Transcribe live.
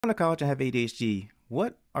To college and have ADHD,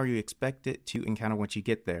 what are you expected to encounter once you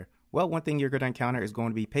get there? Well, one thing you're going to encounter is going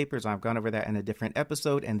to be papers. I've gone over that in a different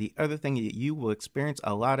episode. And the other thing that you will experience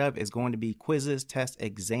a lot of is going to be quizzes, tests,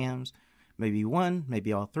 exams, maybe one,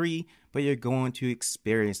 maybe all three, but you're going to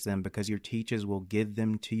experience them because your teachers will give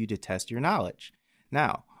them to you to test your knowledge.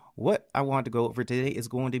 Now, what I want to go over today is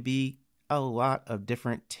going to be a lot of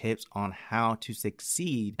different tips on how to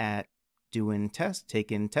succeed at doing tests,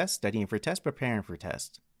 taking tests, studying for tests, preparing for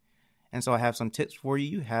tests. And so I have some tips for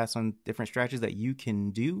you. You have some different strategies that you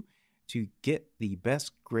can do to get the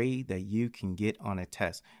best grade that you can get on a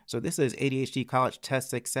test. So this is ADHD College Test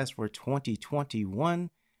Success for 2021.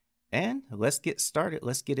 And let's get started.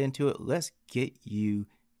 Let's get into it. Let's get you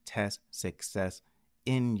test success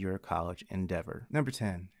in your college endeavor. Number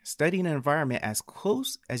 10, study an environment as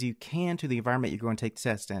close as you can to the environment you're going to take the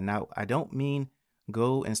test in. Now, I don't mean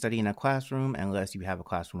go and study in a classroom unless you have a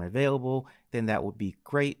classroom available. Then that would be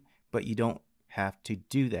great. But you don't have to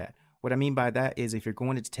do that. What I mean by that is if you're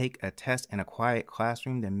going to take a test in a quiet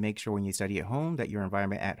classroom, then make sure when you study at home that your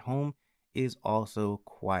environment at home is also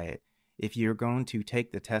quiet. If you're going to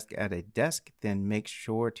take the test at a desk, then make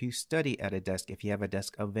sure to study at a desk if you have a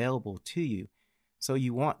desk available to you. So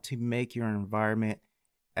you want to make your environment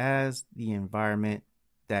as the environment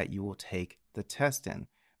that you will take the test in.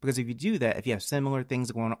 Because if you do that, if you have similar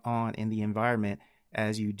things going on in the environment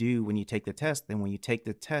as you do when you take the test, then when you take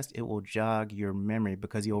the test, it will jog your memory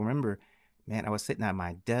because you'll remember, man, I was sitting at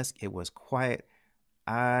my desk. It was quiet.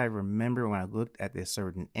 I remember when I looked at this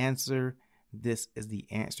certain answer, this is the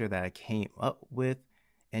answer that I came up with.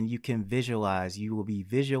 And you can visualize, you will be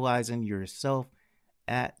visualizing yourself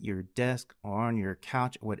at your desk or on your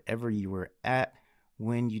couch, whatever you were at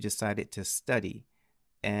when you decided to study.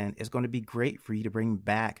 And it's going to be great for you to bring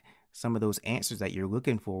back some of those answers that you're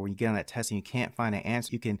looking for. When you get on that test and you can't find an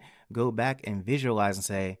answer, you can go back and visualize and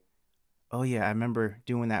say, oh yeah, I remember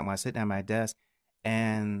doing that when I was sitting at my desk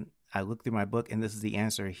and I looked through my book and this is the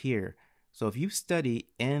answer here. So if you study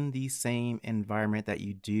in the same environment that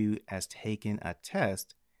you do as taking a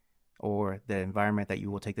test or the environment that you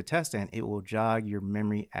will take the test in, it will jog your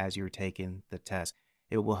memory as you're taking the test.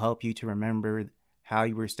 It will help you to remember how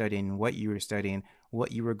you were studying, what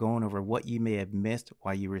you were going over, what you may have missed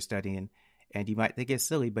while you were studying. And you might think it's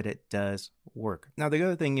silly, but it does work. Now, the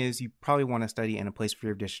other thing is you probably want to study in a place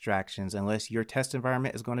free of distractions unless your test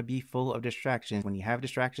environment is going to be full of distractions. When you have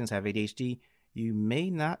distractions, have ADHD, you may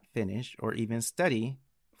not finish or even study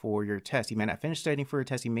for your test. You may not finish studying for your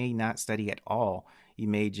test. You may not study at all. You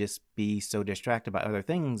may just be so distracted by other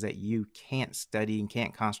things that you can't study and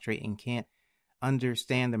can't concentrate and can't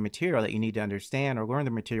understand the material that you need to understand or learn the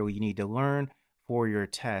material you need to learn for your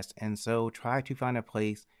test. And so try to find a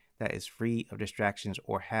place that is free of distractions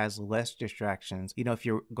or has less distractions. You know, if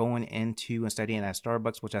you're going into and studying at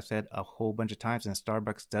Starbucks, which I've said a whole bunch of times, and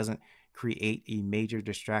Starbucks doesn't create a major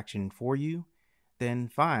distraction for you, then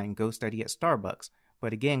fine, go study at Starbucks.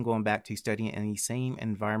 But again, going back to studying in the same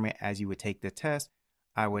environment as you would take the test,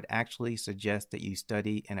 I would actually suggest that you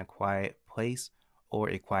study in a quiet place or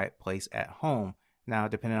a quiet place at home. Now,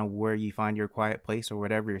 depending on where you find your quiet place or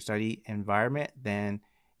whatever your study environment, then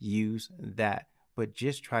use that. But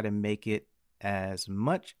just try to make it as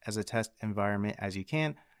much as a test environment as you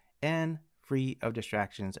can and free of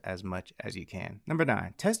distractions as much as you can. Number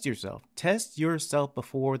 9, test yourself. Test yourself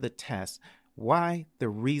before the test. Why? The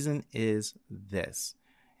reason is this.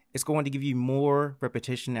 It's going to give you more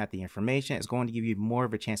repetition at the information. It's going to give you more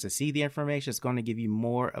of a chance to see the information. It's going to give you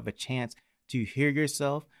more of a chance to hear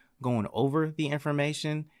yourself going over the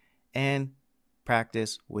information and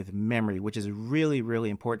practice with memory, which is really, really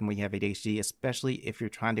important when you have ADHD, especially if you're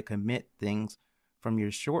trying to commit things from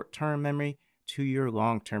your short-term memory to your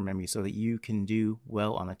long-term memory so that you can do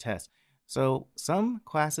well on a test. So some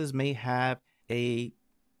classes may have a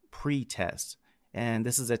pre-test, and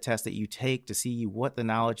this is a test that you take to see what the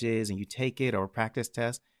knowledge is, and you take it, or practice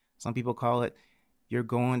test. Some people call it. You're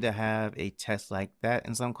going to have a test like that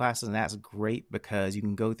in some classes, and that's great because you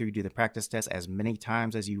can go through, do the practice test as many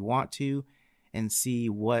times as you want to and see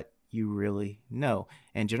what you really know.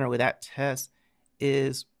 And generally that test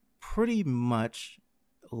is pretty much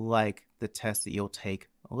like the test that you'll take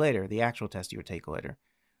later, the actual test you'll take later.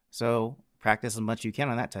 So practice as much as you can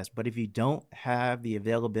on that test. But if you don't have the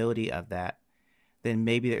availability of that, then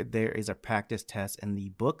maybe there is a practice test in the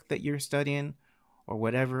book that you're studying or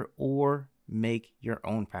whatever, or make your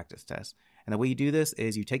own practice test. And the way you do this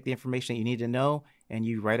is you take the information that you need to know and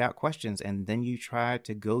you write out questions, and then you try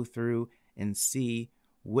to go through and see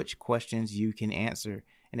which questions you can answer.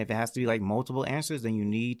 And if it has to be like multiple answers, then you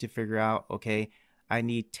need to figure out, okay, I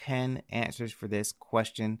need 10 answers for this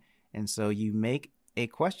question. And so you make a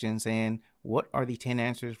question saying, what are the 10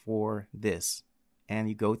 answers for this? And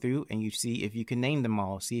you go through and you see if you can name them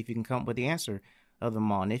all, see if you can come up with the answer of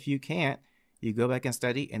them all. And if you can't, you go back and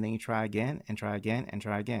study, and then you try again and try again and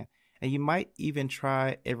try again. And you might even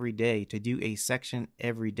try every day to do a section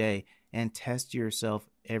every day and test yourself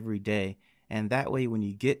every day. And that way, when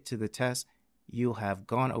you get to the test, you'll have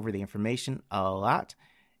gone over the information a lot,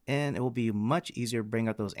 and it will be much easier to bring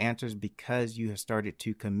up those answers because you have started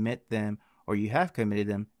to commit them, or you have committed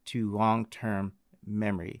them to long-term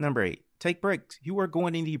memory. Number 8, take breaks. You are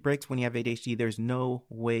going to need breaks when you have ADHD. There's no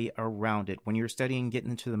way around it. When you're studying,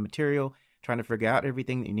 getting into the material, trying to figure out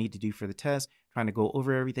everything that you need to do for the test, trying to go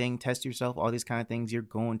over everything, test yourself, all these kind of things, you're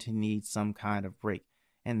going to need some kind of break.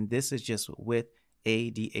 And this is just with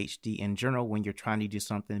ADHD in general when you're trying to do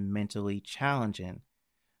something mentally challenging.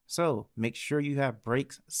 So make sure you have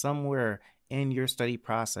breaks somewhere in your study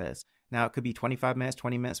process. Now, it could be 25 minutes,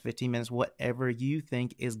 20 minutes, 15 minutes, whatever you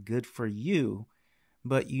think is good for you,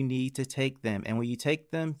 but you need to take them. And when you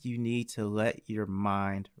take them, you need to let your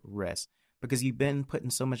mind rest because you've been putting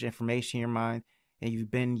so much information in your mind and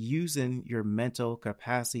you've been using your mental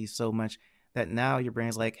capacity so much that now your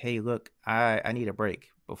brain's like, hey, look, I need a break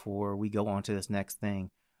before we go on to this next thing,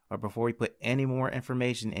 or before we put any more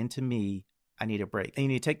information into me, I need a break. And you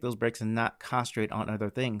need to take those breaks and not concentrate on other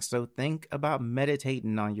things. So think about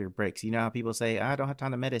meditating on your breaks. You know how people say, I don't have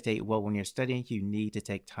time to meditate. Well, when you're studying, you need to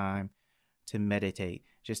take time to meditate.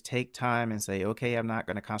 Just take time and say, okay, I'm not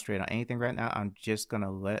going to concentrate on anything right now. I'm just going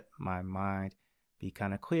to let my mind be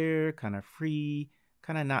kind of clear, kind of free,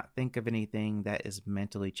 kind of not think of anything that is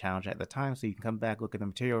mentally challenging at the time. So you can come back, look at the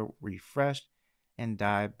material, refreshed, and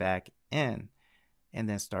dive back in, and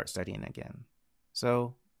then start studying again.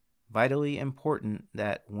 So vitally important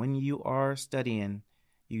that when you are studying,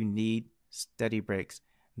 you need study breaks.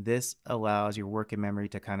 This allows your working memory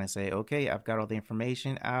to kind of say, okay, I've got all the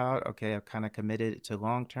information out. Okay, I've kind of committed to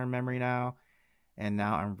long-term memory now. And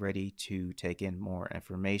now I'm ready to take in more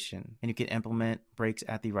information. And you can implement breaks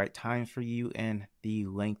at the right times for you and the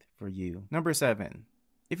length for you. Number 7,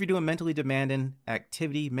 if you're doing mentally demanding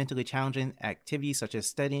activity, mentally challenging activities such as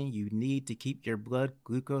studying, you need to keep your blood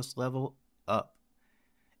glucose level up.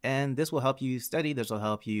 And this will help you study. This will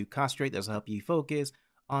help you concentrate. This will help you focus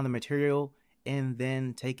on the material, and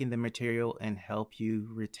then taking the material and help you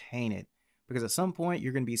retain it. Because at some point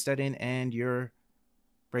you're going to be studying and your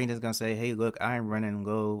brain is going to say, hey, look, I'm running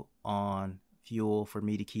low on fuel for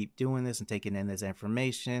me to keep doing this and taking in this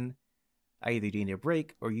information. I either need a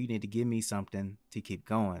break or you need to give me something to keep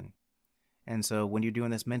going. And so when you're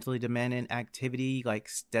doing this mentally demanding activity like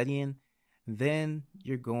studying, then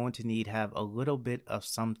you're going to need to have a little bit of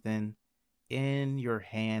something in your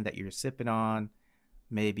hand that you're sipping on,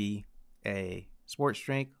 maybe a sports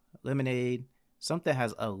drink, lemonade, something that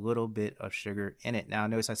has a little bit of sugar in it. Now,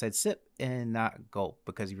 notice I said sip and not gulp,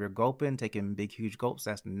 because if you're gulping, taking big, huge gulps,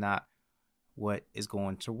 that's not what is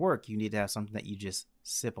going to work. You need to have something that you just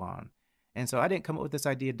sip on. And so I didn't come up with this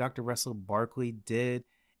idea. Dr. Russell Barkley did,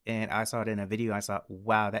 and I saw it in a video. I thought,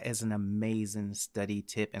 wow, that is an amazing study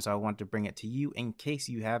tip. And so I wanted to bring it to you in case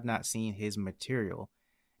you have not seen his material.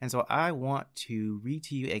 And so I want to read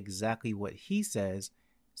to you exactly what he says,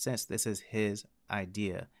 since this is his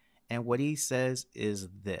idea. And what he says is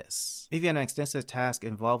this: if you have an extensive task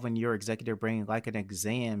involving your executive brain like an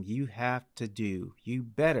exam, you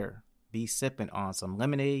better be sipping on some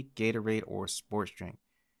lemonade, Gatorade, or sports drink.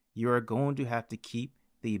 You are going to have to keep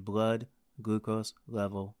the blood glucose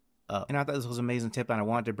level up. And I thought this was an amazing tip, and I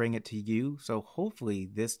wanted to bring it to you. So hopefully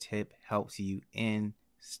this tip helps you in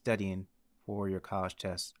studying for your college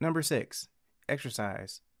test. Number 6,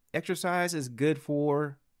 exercise. Exercise is good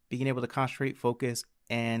for being able to concentrate, focus,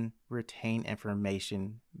 and retain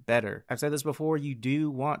information better. I've said this before, you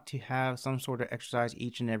do want to have some sort of exercise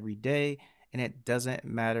each and every day, and it doesn't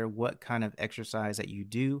matter what kind of exercise that you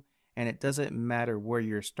do, and it doesn't matter where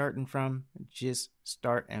you're starting from. Just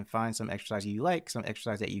start and find some exercise you like, some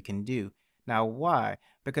exercise that you can do. Now, why?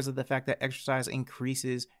 Because of the fact that exercise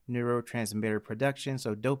increases neurotransmitter production.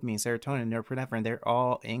 So dopamine, serotonin, norepinephrine, they're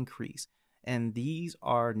all increased. And these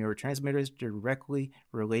are neurotransmitters directly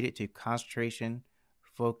related to concentration,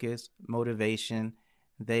 focus, motivation.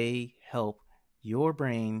 They help your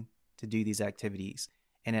brain to do these activities.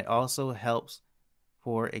 And it also helps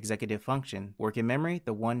for executive function. Working memory,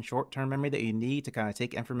 the one short-term memory that you need to kind of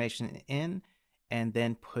take information in and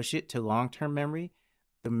then push it to long-term memory.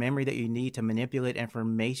 The memory that you need to manipulate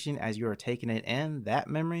information as you are taking it in, that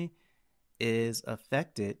memory is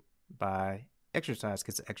affected by exercise,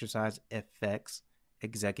 because exercise affects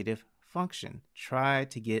executive function. Try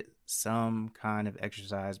to get some kind of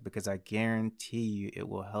exercise, because I guarantee you it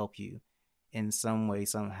will help you in some way,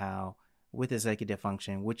 somehow with executive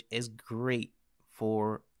function, which is great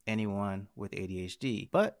for anyone with ADHD.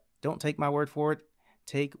 But don't take my word for it.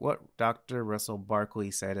 Take what Dr. Russell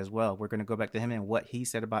Barkley said as well. We're going to go back to him and what he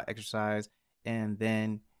said about exercise, and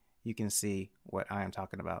then you can see what I am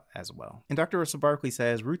talking about as well. And Dr. Russell Barkley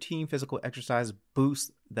says routine physical exercise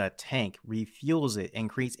boosts the tank, refuels it, and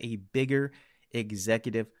creates a bigger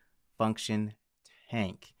executive function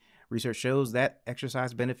tank. Research shows that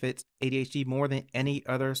exercise benefits ADHD more than any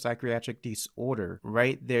other psychiatric disorder.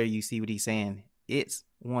 Right there, you see what he's saying. It's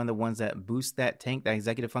one of the ones that boosts that tank, that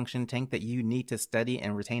executive function tank that you need to study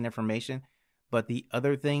and retain information. But the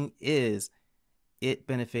other thing is it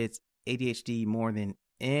benefits ADHD more than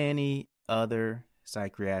any other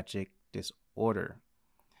psychiatric disorder.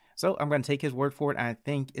 So I'm going to take his word for it. I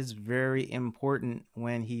think it's very important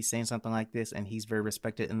when he's saying something like this, and he's very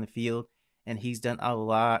respected in the field, and he's done a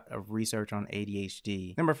lot of research on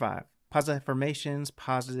ADHD. Number 5, positive affirmations,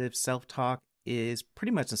 positive self-talk is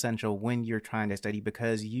pretty much essential when you're trying to study,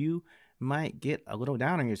 because you might get a little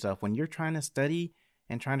down on yourself when you're trying to study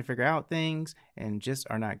and trying to figure out things and just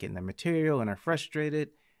are not getting the material and are frustrated.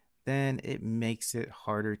 Then it makes it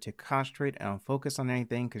harder to concentrate and focus on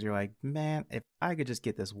anything, because you're like, man, if I could just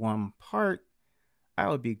get this one part, I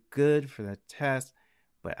would be good for the test,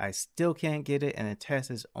 but I still can't get it, and the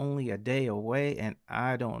test is only a day away, and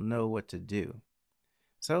I don't know what to do.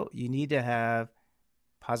 So you need to have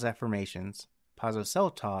positive affirmations, positive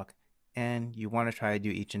self-talk, and you want to try to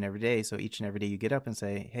do each and every day. So each and every day you get up and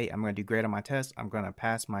say, hey, I'm going to do great on my test. I'm going to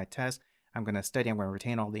pass my test. I'm going to study. I'm going to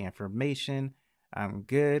retain all the information. I'm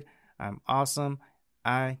good. I'm awesome.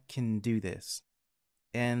 I can do this.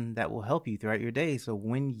 And that will help you throughout your day. So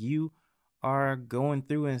when you are going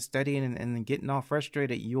through and studying and getting all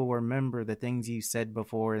frustrated, you'll remember the things you said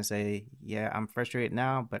before and say, yeah, I'm frustrated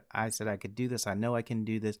now, but I said I could do this. I know I can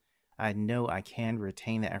do this. I know I can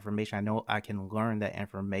retain that information. I know I can learn that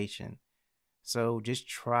information. So just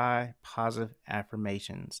try positive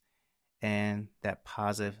affirmations and that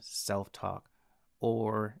positive self-talk,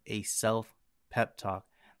 or a self-pep talk.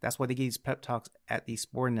 That's why they give these pep talks at these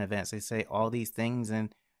sporting events. They say all these things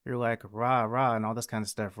and you're like, rah, rah, and all this kind of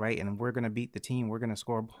stuff, right? And we're going to beat the team. We're going to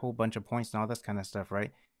score a whole bunch of points and all this kind of stuff,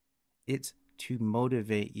 right? It's to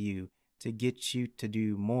motivate you, to get you to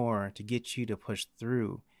do more, to get you to push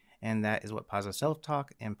through. And that is what positive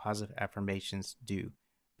self-talk and positive affirmations do.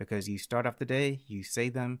 Because you start off the day, you say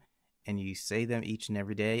them, and you say them each and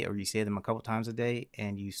every day, or you say them a couple times a day,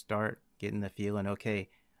 and you start getting the feeling, okay,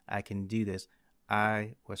 I can do this.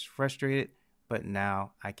 I was frustrated, but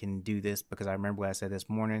now I can do this because I remember what I said this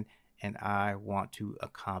morning, and I want to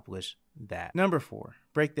accomplish that. Number 4,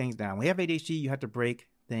 break things down. When you have ADHD, you have to break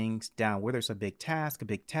things down. Whether it's a big task, a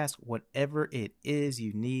big test, whatever it is,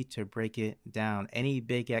 you need to break it down. Any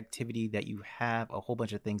big activity that you have a whole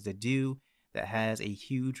bunch of things to do that has a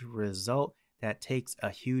huge result, that takes a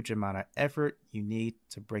huge amount of effort, you need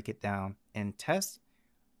to break it down. And tests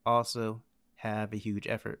also have a huge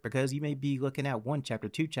effort, because you may be looking at 1 chapter,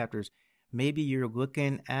 2 chapters. Maybe you're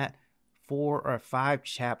looking at 4 or 5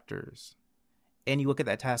 chapters, and you look at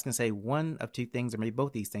that task and say one of 2 things, or maybe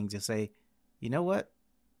both these things. You say, you know what?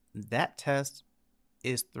 That test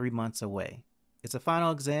is 3 months away. It's a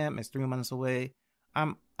final exam. It's 3 months away.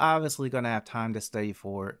 I'm obviously going to have time to study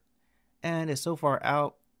for it. And it's so far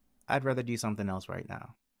out, I'd rather do something else right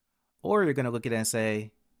now. Or you're going to look at it and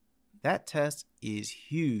say, that test is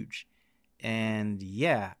huge. And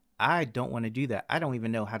yeah, I don't want to do that. I don't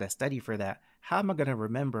even know how to study for that. How am I going to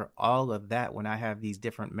remember all of that when I have these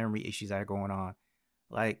different memory issues that are going on?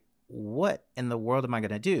 Like, what in the world am I going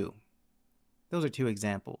to do? Those are 2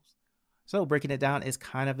 examples. So breaking it down is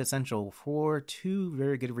kind of essential for 2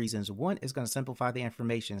 very good reasons. One is going to simplify the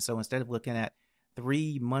information. So instead of looking at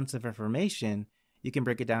 3 months of information, you can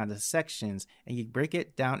break it down into sections, and you break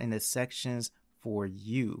it down into sections for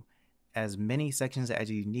you, as many sections as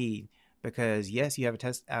you need. Because yes, you have a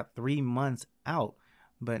test at 3 months out,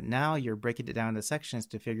 but now you're breaking it down into sections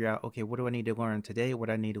to figure out, okay, what do I need to learn today? What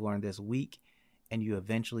do I need to learn this week? And you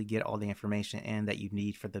eventually get all the information in that you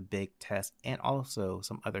need for the big test, and also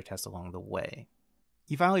some other tests along the way.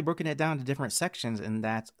 You finally broken it down to different sections, and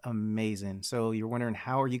that's amazing. So you're wondering,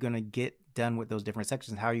 how are you going to get done with those different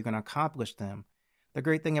sections? How are you going to accomplish them? The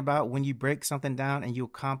great thing about when you break something down and you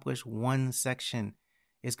accomplish one section,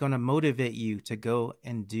 it's going to motivate you to go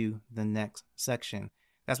and do the next section.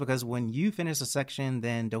 That's because when you finish a section,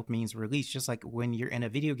 then dopamine's released, just like when you're in a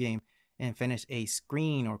video game and finish a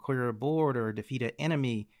screen or clear a board or defeat an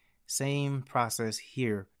enemy. Same process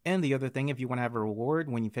here. And the other thing, if you want to have a reward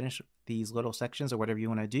when you finish these little sections or whatever you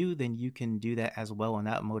want to do, then you can do that as well, and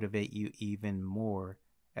that will motivate you even more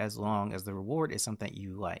as long as the reward is something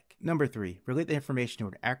you like. Number 3, relate the information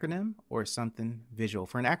to an acronym or something visual.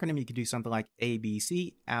 For an acronym, you could do something like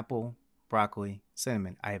ABC, apple, broccoli,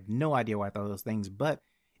 cinnamon. I have no idea why I thought of those things, but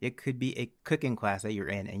it could be a cooking class that you're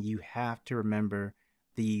in, and you have to remember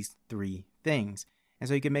these 3 things. And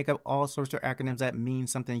so you can make up all sorts of acronyms that mean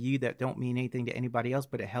something to you that don't mean anything to anybody else,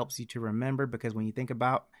 but it helps you to remember, because when you think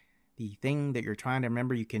about the thing that you're trying to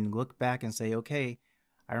remember, you can look back and say, okay,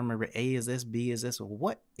 I remember A is this, B is this. Well,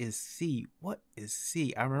 what is C? What is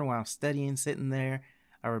C? I remember when I was studying, sitting there,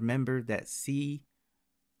 I remember that C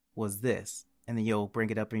was this. And then you'll bring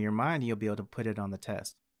it up in your mind and you'll be able to put it on the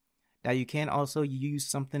test. Now, you can also use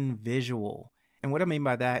something visual. And what I mean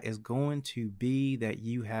by that is going to be that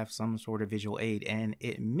you have some sort of visual aid. And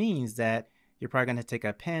it means that you're probably going to take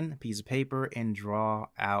a pen, a piece of paper, and draw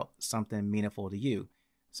out something meaningful to you.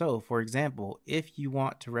 So, for example, if you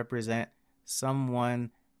want to represent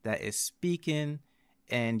someone that is speaking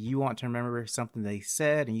and you want to remember something they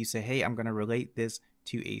said, and you say, hey, I'm going to relate this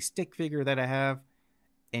to a stick figure that I have,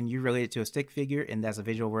 and you relate it to a stick figure, and that's a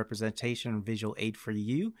visual representation, visual aid for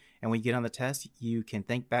you. And when you get on the test, you can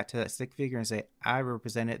think back to that stick figure and say, I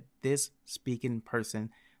represented this speaking person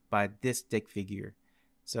by this stick figure,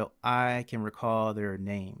 so I can recall their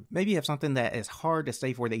name. Maybe you have something that is hard to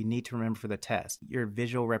say for that you need to remember for the test. Your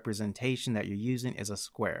visual representation that you're using is a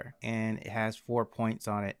square, and it has 4 points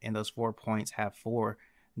on it, and those 4 points have 4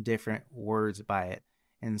 different words by it.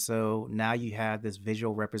 And so now you have this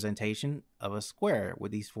visual representation of a square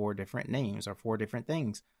with these 4 different names or 4 different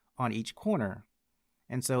things on each corner.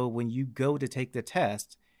 And so when you go to take the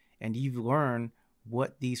test and you've learned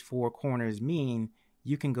what these 4 corners mean,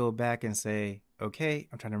 you can go back and say, okay,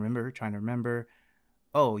 I'm trying to remember.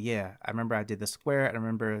 Oh yeah, I remember I did the square. I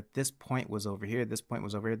remember this point was over here. This point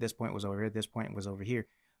was over here. This point was over here. This point was over here.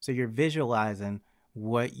 So you're visualizing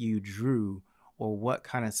what you drew or what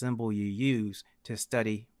kind of symbol you use to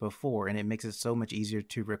study before, and it makes it so much easier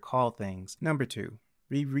to recall things. Number 2,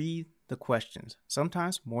 reread the questions,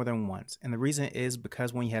 sometimes more than once. And the reason is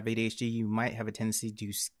because when you have ADHD, you might have a tendency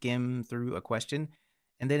to skim through a question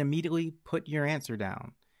and then immediately put your answer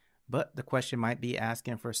down. But the question might be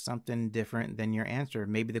asking for something different than your answer.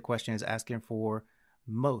 Maybe the question is asking for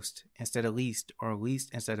most instead of least, or least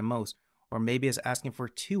instead of most. Or maybe it's asking for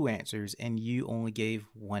 2 answers and you only gave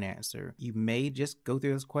 1 answer. You may just go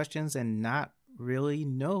through those questions and not really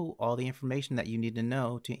know all the information that you need to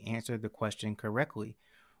know to answer the question correctly.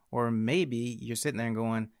 Or maybe you're sitting there and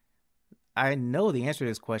going, I know the answer to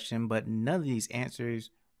this question, but none of these answers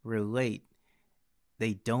relate.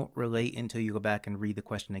 They don't relate until you go back and read the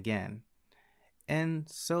question again. And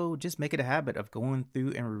so just make it a habit of going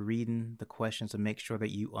through and reading the questions to make sure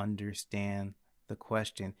that you understand the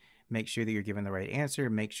question. Make sure that you're giving the right answer.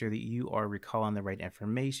 Make sure that you are recalling the right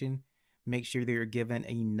information. Make sure that you're given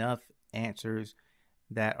enough answers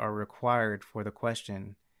that are required for the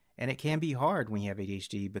question. And it can be hard when you have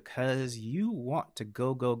ADHD because you want to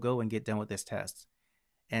go and get done with this test.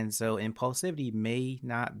 And so impulsivity may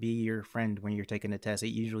not be your friend when you're taking a test.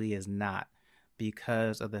 It usually is not,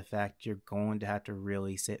 because of the fact you're going to have to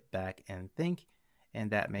really sit back and think.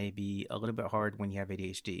 And that may be a little bit hard when you have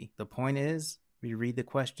ADHD. The point is, reread the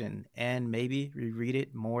question and maybe reread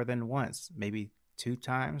it more than once, maybe 2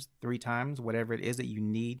 times, 3 times, whatever it is that you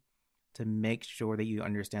need to make sure that you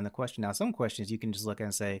understand the question. Now, some questions you can just look at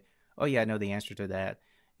and say, oh yeah, I know the answer to that.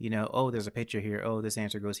 You know, oh, there's a picture here. Oh, this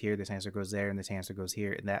answer goes here. This answer goes there. And this answer goes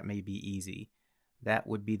here. And that may be easy. That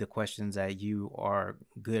would be the questions that you are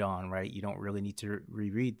good on, right? You don't really need to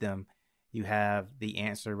reread them. You have the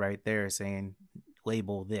answer right there saying,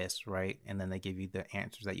 label this, right? And then they give you the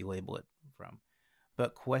answers that you label it from.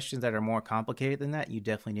 But questions that are more complicated than that, you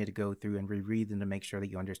definitely need to go through and reread them to make sure that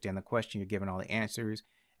you understand the question. You're given all the answers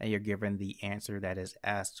and you're given the answer that is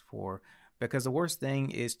asked for. Because the worst thing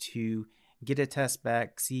is to get a test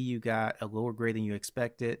back, see you got a lower grade than you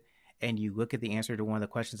expected, and you look at the answer to one of the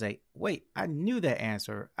questions and say, wait, I knew that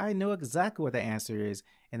answer. I know exactly what the answer is.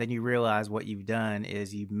 And then you realize what you've done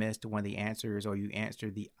is you missed one of the answers, or you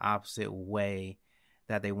answered the opposite way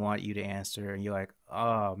that they want you to answer. And you're like,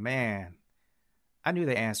 oh man, I knew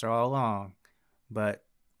the answer all along. But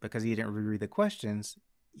because you didn't reread the questions,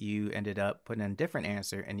 you ended up putting in a different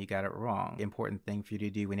answer and you got it wrong. Important thing for you to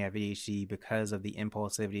do when you have ADHD, because of the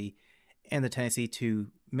impulsivity and the tendency to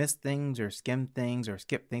miss things or skim things or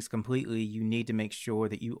skip things completely, you need to make sure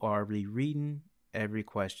that you are rereading every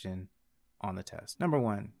question on the test. Number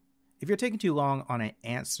 1, if you're taking too long on an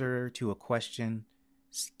answer to a question,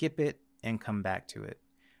 skip it and come back to it,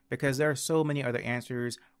 because there are so many other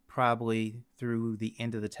answers probably through the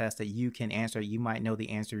end of the test that you can answer. You might know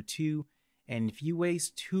the answer to, And if you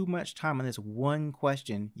waste too much time on this one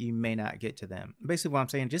question, you may not get to them. Basically what I'm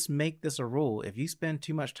saying, just make this a rule. If you spend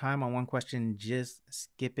too much time on one question, just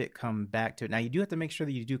skip it, come back to it. Now you do have to make sure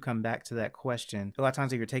that you do come back to that question. A lot of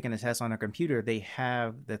times if you're taking a test on a computer, they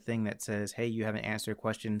have the thing that says, hey, you haven't answered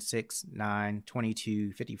question 6, 9,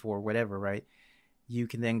 22, 54, whatever, right? You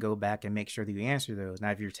can then go back and make sure that you answer those.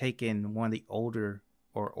 Now, if you're taking one of the older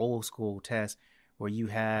or old school tests, where you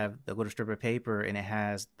have the little strip of paper and it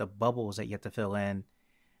has the bubbles that you have to fill in,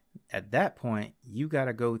 at that point, you got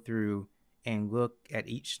to go through and look at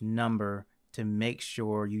each number to make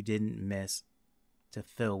sure you didn't miss to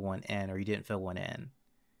fill one in or you didn't fill one in.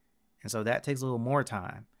 And so that takes a little more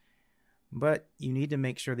time. But you need to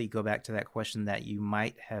make sure that you go back to that question that you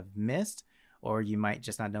might have missed or you might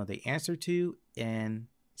just not know the answer to and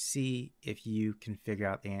see if you can figure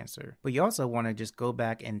out the answer. But you also want to just go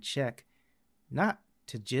back and check, not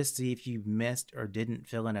to just see if you missed or didn't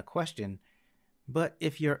fill in a question, but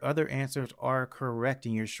if your other answers are correct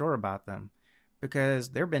and you're sure about them. Because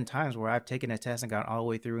there have been times where I've taken a test and got all the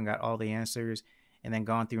way through and got all the answers and then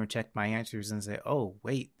gone through and checked my answers and said, oh,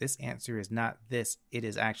 wait, this answer is not this. It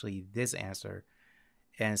is actually this answer.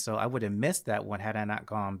 And so I would have missed that one had I not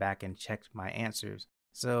gone back and checked my answers.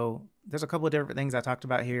 So there's a couple of different things I talked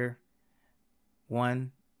about here.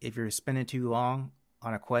 One, if you're spending too long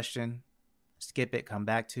on a question, skip it, come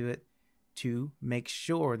back to it. 2, make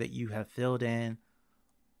sure that you have filled in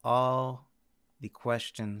all the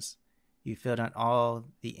questions. You filled in all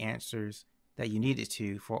the answers that you needed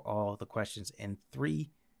to for all the questions. And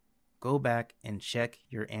 3, go back and check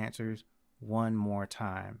your answers one more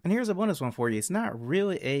time. And here's a bonus one for you. It's not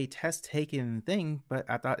really a test taking thing, but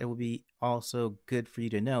I thought it would be also good for you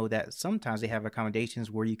to know that sometimes they have accommodations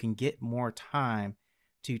where you can get more time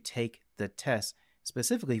to take the test,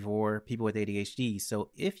 specifically for people with ADHD. So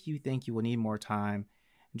if you think you will need more time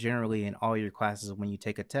generally in all your classes when you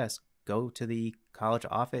take a test, go to the college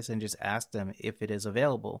office and just ask them if it is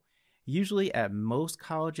available. Usually at most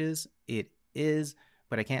colleges it is,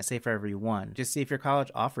 but I can't say for everyone. Just see if your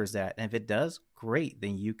college offers that. And if it does, great,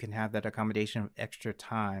 then you can have that accommodation of extra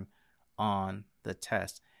time on the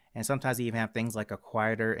test. And sometimes they even have things like a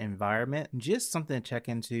quieter environment, just something to check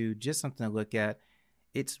into, just something to look at.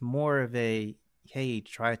 It's more of a, hey,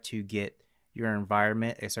 try to get your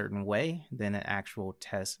environment a certain way than an actual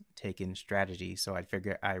test taking strategy. So I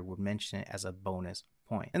figured I would mention it as a bonus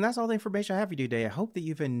point. And that's all the information I have for you today. I hope that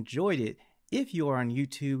you've enjoyed it. If you are on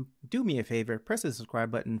YouTube, do me a favor, press the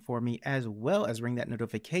subscribe button for me, as well as ring that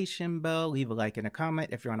notification bell. Leave a like and a comment.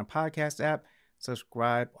 If you're on a podcast app,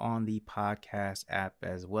 subscribe on the podcast app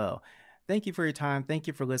as well. Thank you for your time. Thank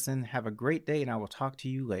you for listening. Have a great day, and I will talk to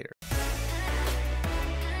you later.